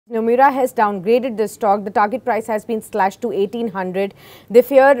Nomura has downgraded the stock. The target price has been slashed to 1800. They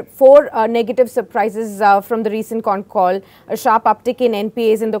fear four negative surprises from the recent con call. A sharp uptick in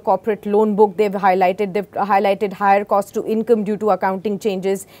NPAs in the corporate loan book. They've highlighted higher cost to income due to accounting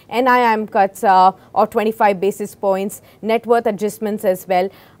changes, NIM cuts of 25 basis points, net worth adjustments as well.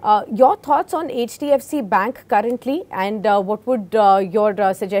 Your thoughts on HDFC Bank currently, and what would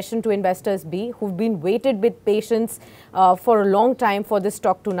your suggestion to investors be who've been waited with patience for a long time for this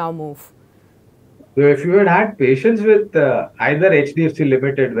stock to now move? So if you had patience with either HDFC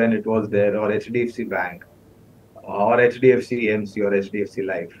Limited when it was there, or HDFC Bank, or HDFC EMC, or HDFC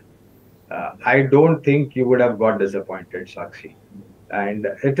Life, I don't think you would have got disappointed, Sakshi. And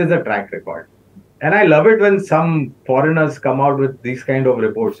it is a track record. And I love it when some foreigners come out with these kind of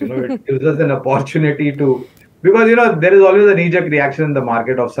reports. It gives us an opportunity to, because, there is always a knee-jerk reaction in the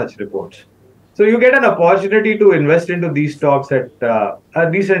market of such reports. So you get an opportunity to invest into these stocks at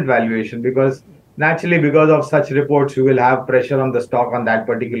a decent valuation, because naturally, because of such reports, you will have pressure on the stock on that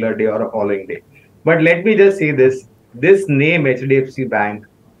particular day or a following day. But let me just say this name HDFC Bank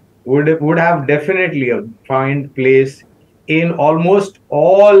would have definitely found place in almost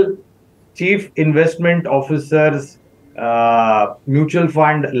all chief investment officers mutual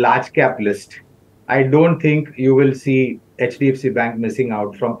fund large cap list. I don't think you will see HDFC Bank missing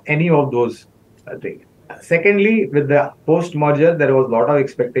out from any of those things. Secondly, with the post merger, there was a lot of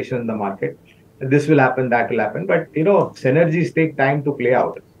expectation in the market. This will happen, that will happen, but synergies take time to play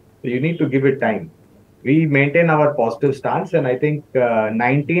out. So you need to give it time. We maintain our positive stance, and I think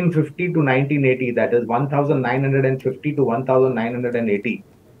 1950 to 1980, that is 1950 to 1980.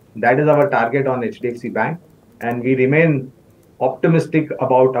 That is our target on HDFC Bank, and we remain optimistic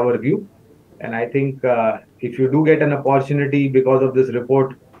about our view. And I think if you do get an opportunity because of this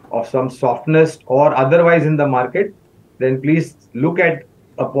report of some softness or otherwise in the market, then please look at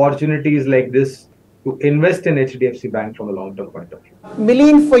opportunities like this to invest in HDFC Bank from a long-term point of view.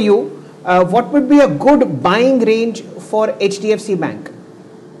 Milind, for you, what would be a good buying range for HDFC Bank?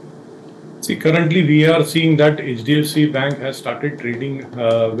 See, currently we are seeing that HDFC Bank has started trading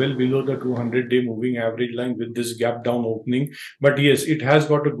well below the 200-day moving average line with this gap down opening. But yes, it has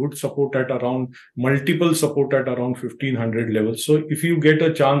got a good support at around, multiple support at around 1500 levels. So if you get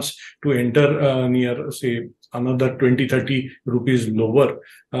a chance to enter near, say, another 20-30 rupees lower,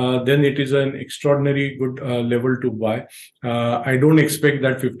 then it is an extraordinary good level to buy. I don't expect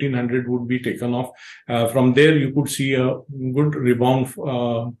that 1500 would be taken off. From there, you could see a good rebound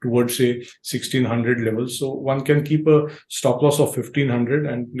towards, say, 1600 levels. So one can keep a stop loss of 1500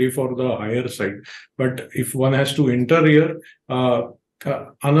 and play for the higher side. But if one has to enter here,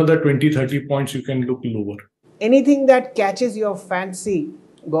 another 20-30 points, you can look lower. Anything that catches your fancy,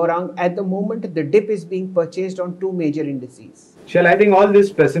 Gaurang? At the moment, the dip is being purchased on two major indices. Shall I think all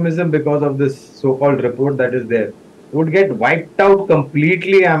this pessimism because of this so-called report that is there would get wiped out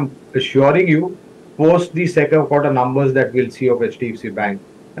completely, I'm assuring you, post the second quarter numbers that we'll see of HDFC Bank.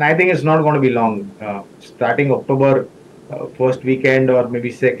 And I think it's not going to be long. Starting October first weekend or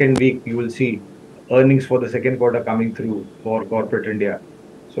maybe second week, you will see earnings for the second quarter coming through for corporate India.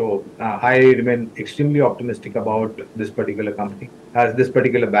 So I remain extremely optimistic about this particular company, as this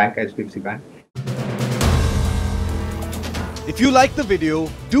particular bank, HDFC Bank. If you like the video,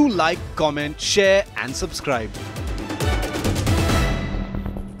 do like, comment, share and subscribe.